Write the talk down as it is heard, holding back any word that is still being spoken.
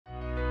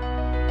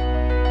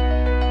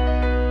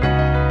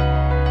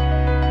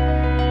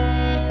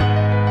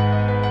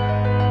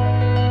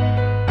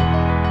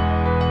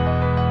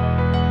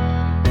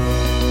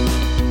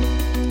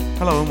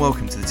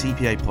the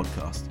TPA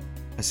podcast,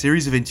 a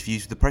series of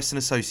interviews with the Preston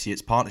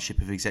Associates Partnership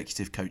of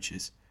Executive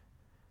Coaches.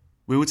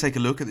 We will take a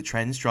look at the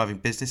trends driving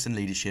business and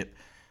leadership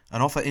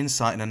and offer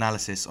insight and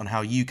analysis on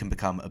how you can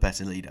become a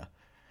better leader.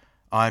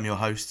 I am your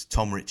host,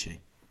 Tom Ritchie.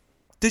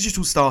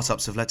 Digital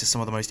startups have led to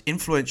some of the most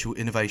influential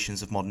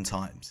innovations of modern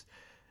times,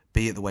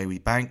 be it the way we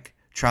bank,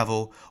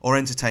 travel, or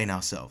entertain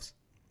ourselves.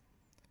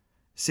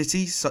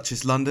 Cities such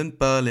as London,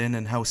 Berlin,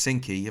 and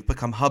Helsinki have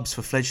become hubs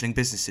for fledgling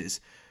businesses,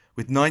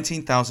 with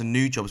 19,000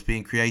 new jobs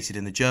being created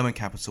in the German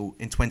capital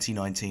in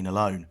 2019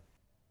 alone.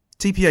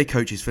 TPA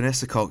coaches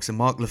Vanessa Cox and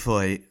Mark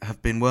Lafoy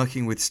have been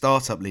working with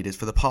startup leaders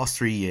for the past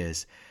 3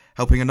 years,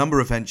 helping a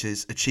number of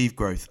ventures achieve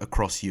growth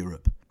across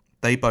Europe.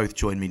 They both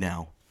join me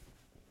now.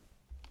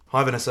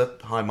 Hi Vanessa,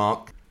 hi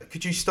Mark.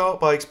 Could you start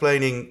by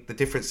explaining the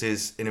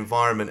differences in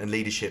environment and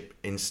leadership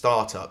in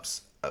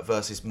startups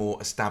versus more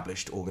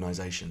established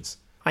organisations?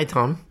 Hi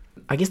Tom.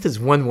 I guess there's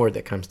one word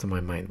that comes to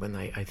my mind when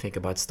I think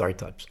about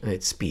startups, and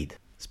it's speed.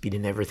 Speed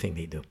in everything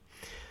they do.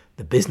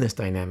 The business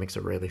dynamics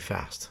are really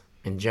fast.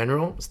 In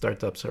general,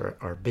 startups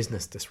are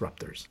business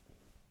disruptors.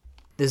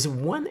 There's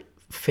one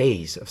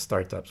phase of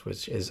startups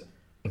which is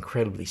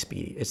incredibly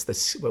speedy.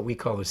 It's what we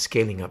call the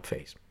scaling up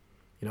phase.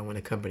 You know, when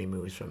a company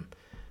moves from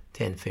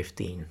 10,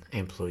 15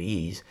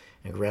 employees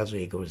and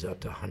gradually it goes up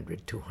to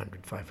 100,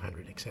 200,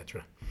 500,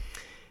 etc.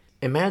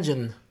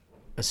 Imagine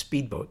a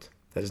speedboat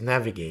that is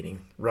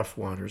navigating rough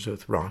waters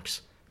with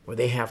rocks, where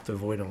they have to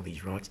avoid all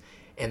these rocks,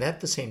 and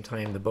at the same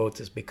time the boat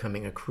is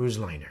becoming a cruise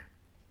liner.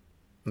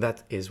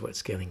 That is what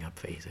scaling up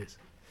phase is.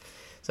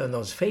 So in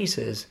those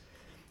phases,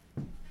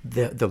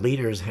 the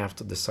leaders have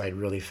to decide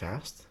really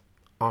fast,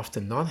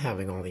 often not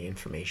having all the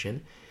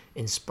information,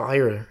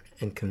 inspire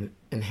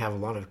and have a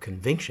lot of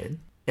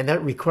conviction, and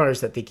that requires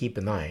that they keep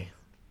an eye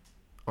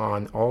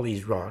on all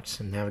these rocks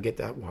and navigate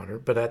that water,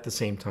 but at the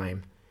same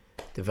time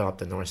develop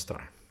the North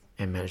Star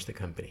and manage the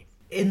company.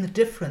 In the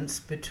difference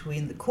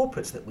between the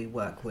corporates that we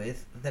work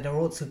with that are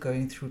also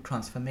going through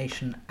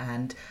transformation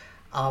and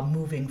are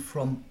moving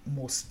from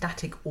more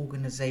static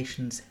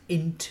organizations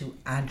into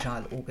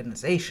agile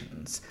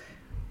organizations,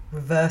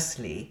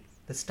 reversely,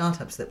 the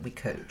startups that we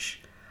coach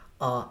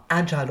are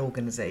agile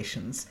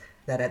organizations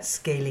that at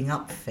scaling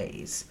up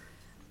phase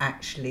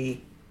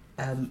actually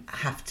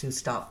have to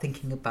start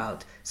thinking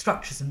about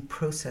structures and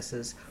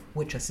processes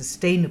which are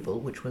sustainable,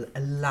 which will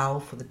allow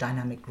for the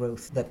dynamic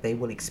growth that they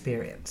will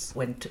experience.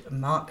 When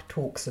Mark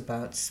talks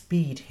about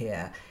speed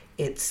here,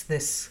 it's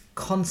this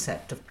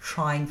concept of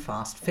trying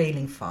fast,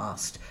 failing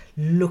fast,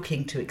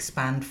 looking to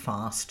expand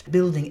fast,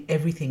 building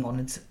everything on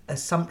its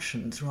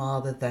assumptions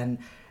rather than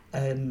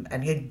and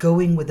again,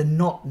 going with the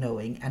not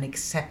knowing and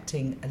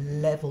accepting a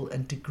level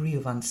and degree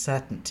of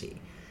uncertainty.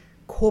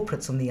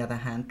 Corporates, on the other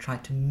hand, try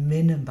to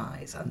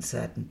minimize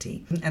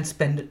uncertainty and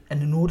spend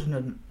an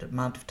inordinate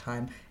amount of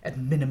time at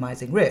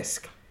minimizing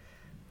risk.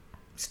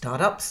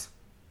 Startups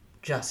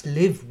just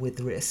live with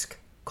risk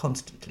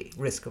constantly.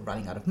 Risk of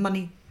running out of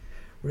money,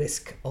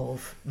 risk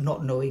of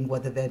not knowing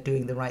whether they're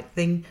doing the right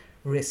thing,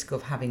 risk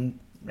of having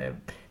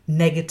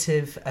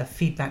negative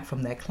feedback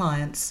from their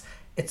clients,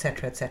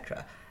 etc.,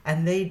 etc.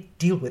 And they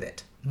deal with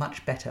it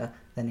much better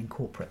than in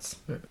corporates.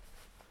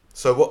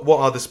 So what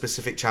are the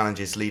specific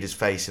challenges leaders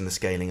face in the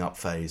scaling up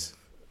phase?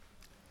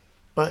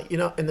 Well, you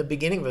know, in the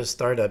beginning of a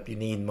startup, you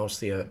need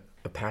mostly a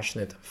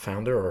passionate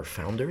founder or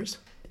founders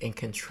and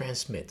can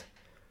transmit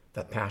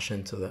that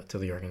passion to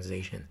the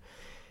organization.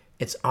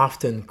 It's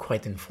often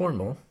quite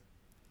informal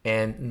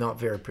and not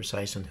very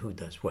precise on who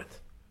does what,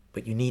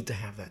 but you need to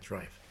have that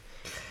drive.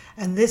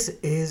 And this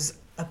is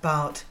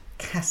about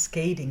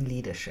cascading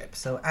leadership.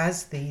 So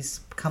as these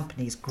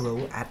companies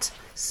grow at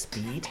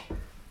speed,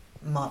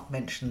 Mark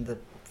mentioned the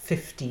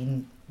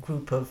 15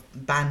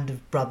 band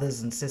of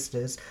brothers and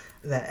sisters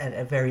that at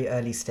a very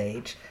early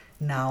stage.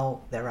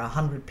 Now there are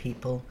 100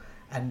 people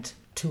and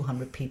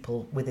 200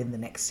 people within the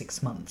next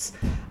 6 months.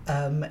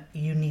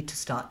 You need to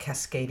start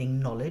cascading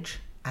knowledge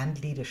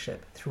and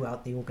leadership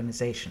throughout the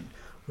organization,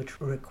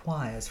 which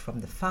requires from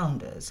the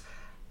founders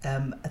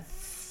a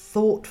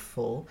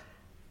thoughtful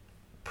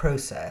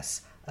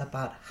process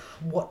about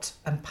what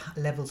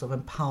levels of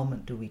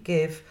empowerment do we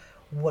give,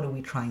 what are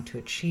we trying to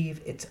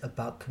achieve. It's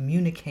about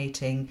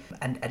communicating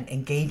and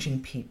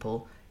engaging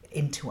people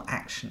into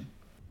action.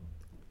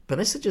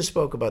 Vanessa just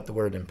spoke about the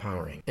word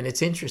empowering, and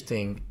it's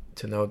interesting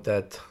to note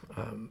that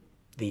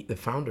the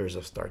founders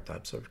of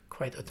startups are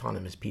quite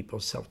autonomous people,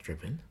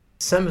 self-driven.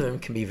 Some of them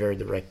can be very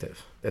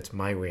directive. That's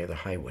my way or the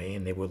highway,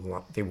 and they would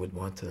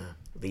want to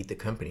lead the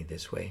company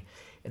this way.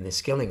 And the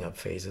scaling up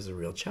phase is a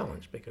real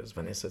challenge because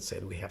Vanessa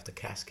said we have to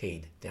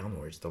cascade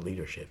downwards the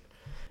leadership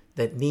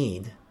that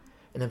need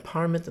an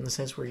empowerment in the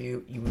sense where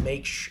you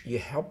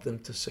help them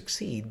to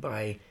succeed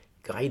by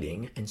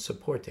guiding and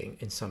supporting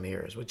in some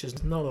areas, which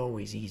is not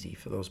always easy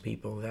for those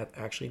people that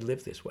actually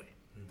live this way.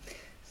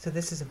 So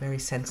this is a very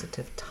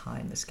sensitive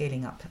time. The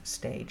scaling up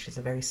stage is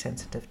a very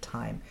sensitive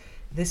time.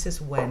 This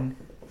is when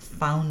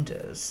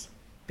founders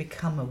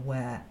become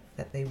aware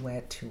that they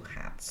wear two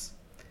hats.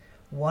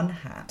 One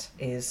hat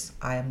is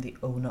I am the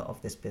owner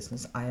of this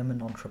business, I am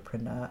an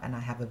entrepreneur, and I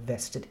have a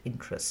vested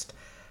interest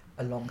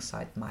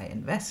alongside my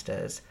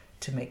investors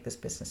to make this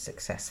business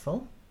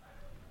successful.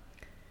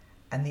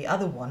 And the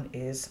other one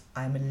is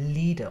I'm a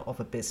leader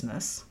of a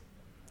business,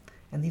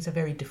 and these are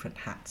very different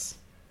hats.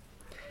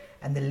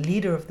 And the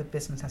leader of the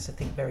business has to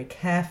think very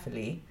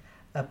carefully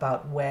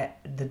about where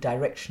the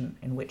direction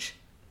in which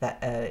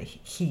that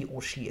he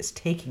or she is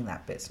taking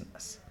that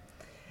business.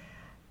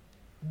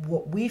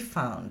 What we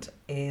found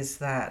is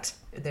that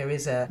there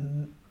is a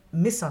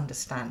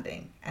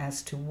misunderstanding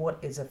as to what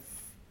is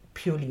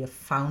purely a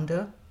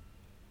founder,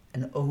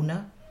 an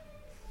owner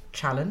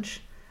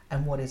challenge,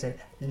 and what is a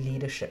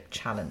leadership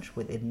challenge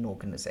within an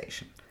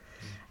organization.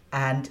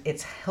 And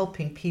it's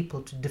helping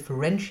people to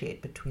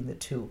differentiate between the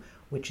two,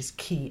 which is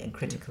key and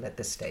critical at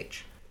this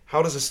stage.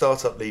 How does a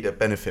startup leader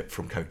benefit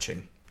from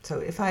coaching? So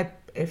if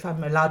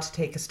I'm allowed to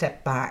take a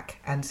step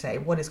back and say,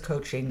 what is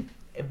coaching?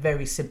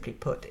 Very simply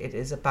put, it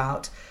is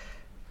about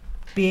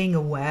being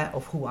aware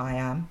of who I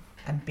am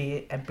and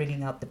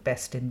bringing out the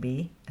best in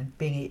me, and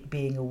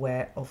being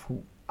aware of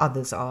who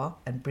others are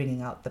and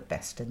bringing out the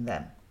best in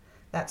them.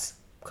 That's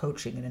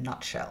coaching in a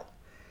nutshell.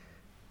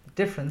 The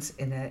difference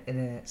in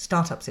a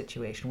startup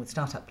situation with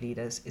startup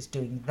leaders is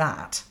doing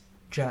that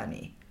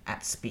journey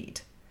at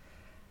speed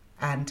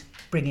and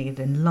bringing it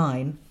in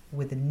line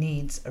with the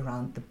needs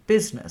around the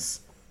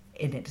business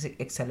in its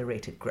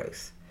accelerated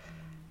growth.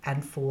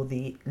 And for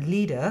the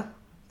leader,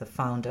 the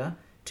founder,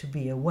 to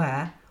be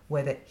aware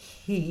whether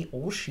he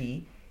or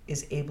she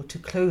is able to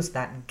close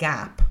that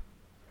gap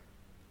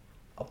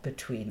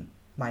between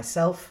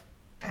myself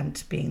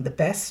and being the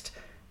best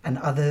and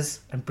others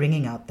and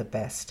bringing out the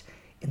best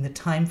in the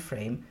time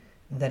frame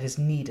that is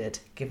needed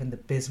given the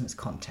business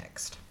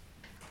context.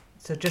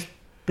 So just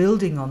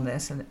building on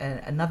this, and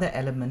another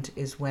element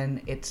is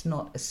when it's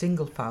not a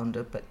single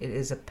founder, but it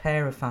is a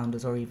pair of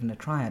founders or even a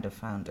triad of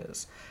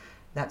founders.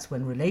 That's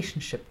when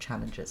relationship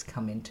challenges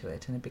come into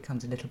it, and it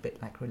becomes a little bit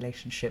like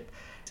relationship.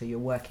 So you're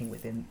working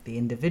within the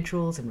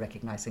individuals and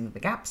recognizing the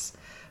gaps,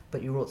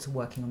 but you're also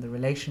working on the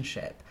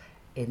relationship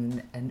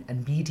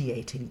and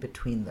mediating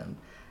between them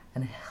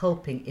and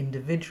helping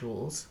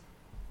individuals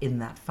in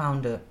that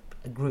founder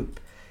group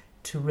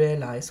to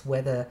realize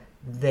whether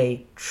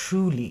they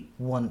truly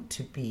want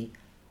to be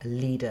a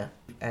leader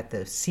at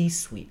the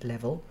C-suite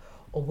level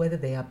or whether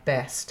they are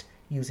best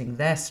using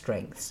their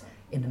strengths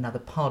in another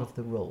part of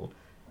the role,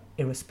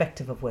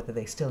 irrespective of whether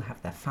they still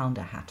have their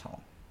founder hat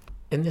on.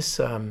 In this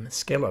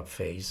scale-up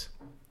phase,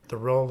 the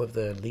role of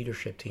the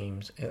leadership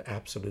teams is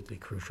absolutely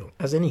crucial,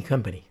 as any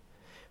company.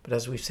 But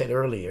as we've said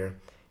earlier,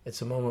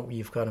 it's a moment where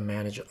you've got to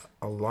manage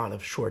a lot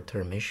of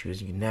short-term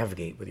issues. You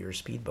navigate with your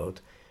speedboat,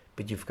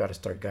 but you've got to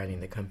start guiding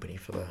the company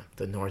for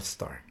the North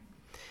Star.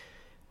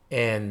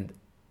 And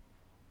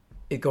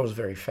it goes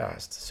very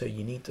fast. So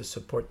you need to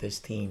support this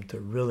team to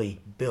really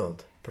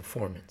build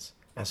performance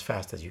as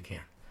fast as you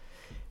can.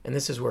 And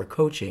this is where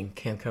coaching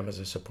can come as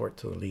a support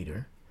to a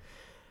leader.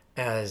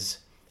 As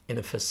in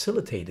a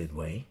facilitated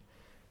way,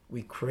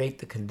 we create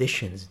the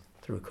conditions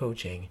through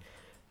coaching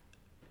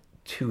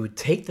to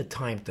take the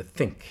time to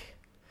think.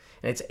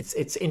 And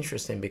it's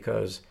interesting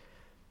because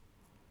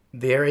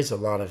there is a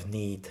lot of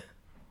need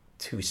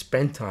to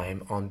spend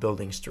time on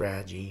building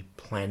strategy,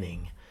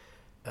 planning,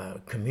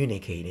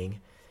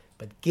 communicating.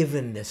 But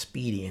given the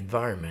speedy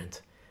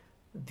environment,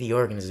 the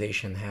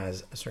organization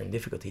has a certain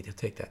difficulty to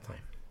take that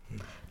time.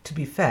 To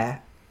be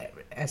fair,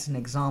 as an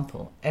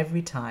example,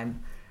 every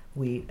time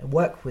we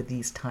work with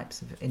these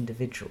types of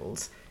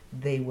individuals,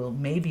 they will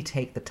maybe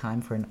take the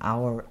time for an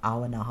hour,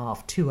 hour and a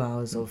half, 2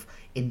 hours of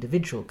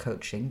individual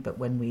coaching. But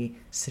when we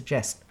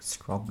suggest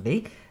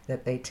strongly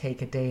that they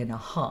take a day and a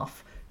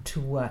half to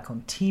work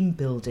on team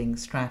building,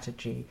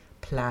 strategy,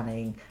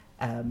 planning,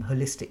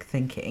 holistic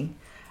thinking,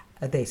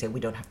 they say we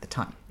don't have the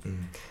time.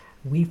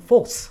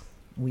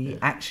 We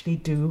actually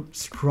do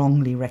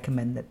strongly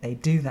recommend that they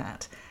do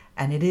that.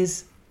 And it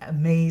is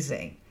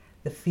amazing.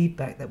 The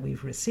feedback that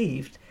we've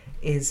received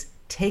is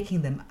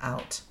taking them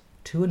out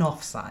to an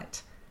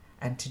offsite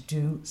and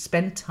to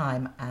spend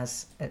time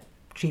as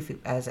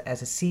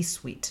a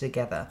C-suite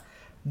together,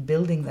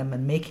 building them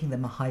and making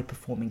them a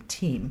high-performing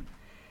team.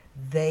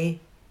 They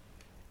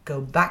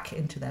go back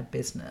into their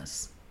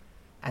business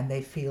and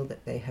they feel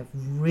that they have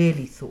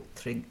really thought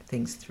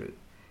things through.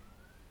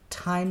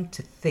 Time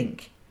to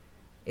think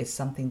is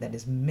something that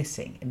is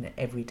missing in the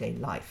everyday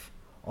life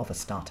of a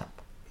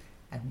startup.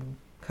 And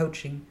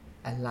coaching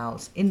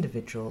allows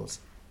individuals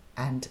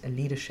and a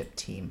leadership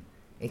team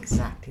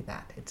exactly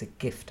that. It's a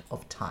gift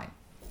of time.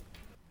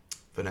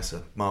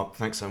 Vanessa, Mark,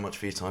 thanks so much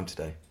for your time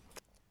today.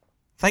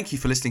 Thank you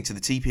for listening to the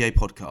TPA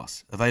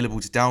podcast,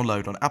 available to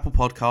download on Apple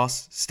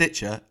Podcasts,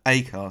 Stitcher,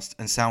 Acast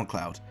and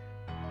SoundCloud.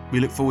 We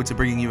look forward to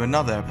bringing you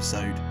another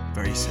episode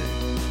very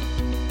soon.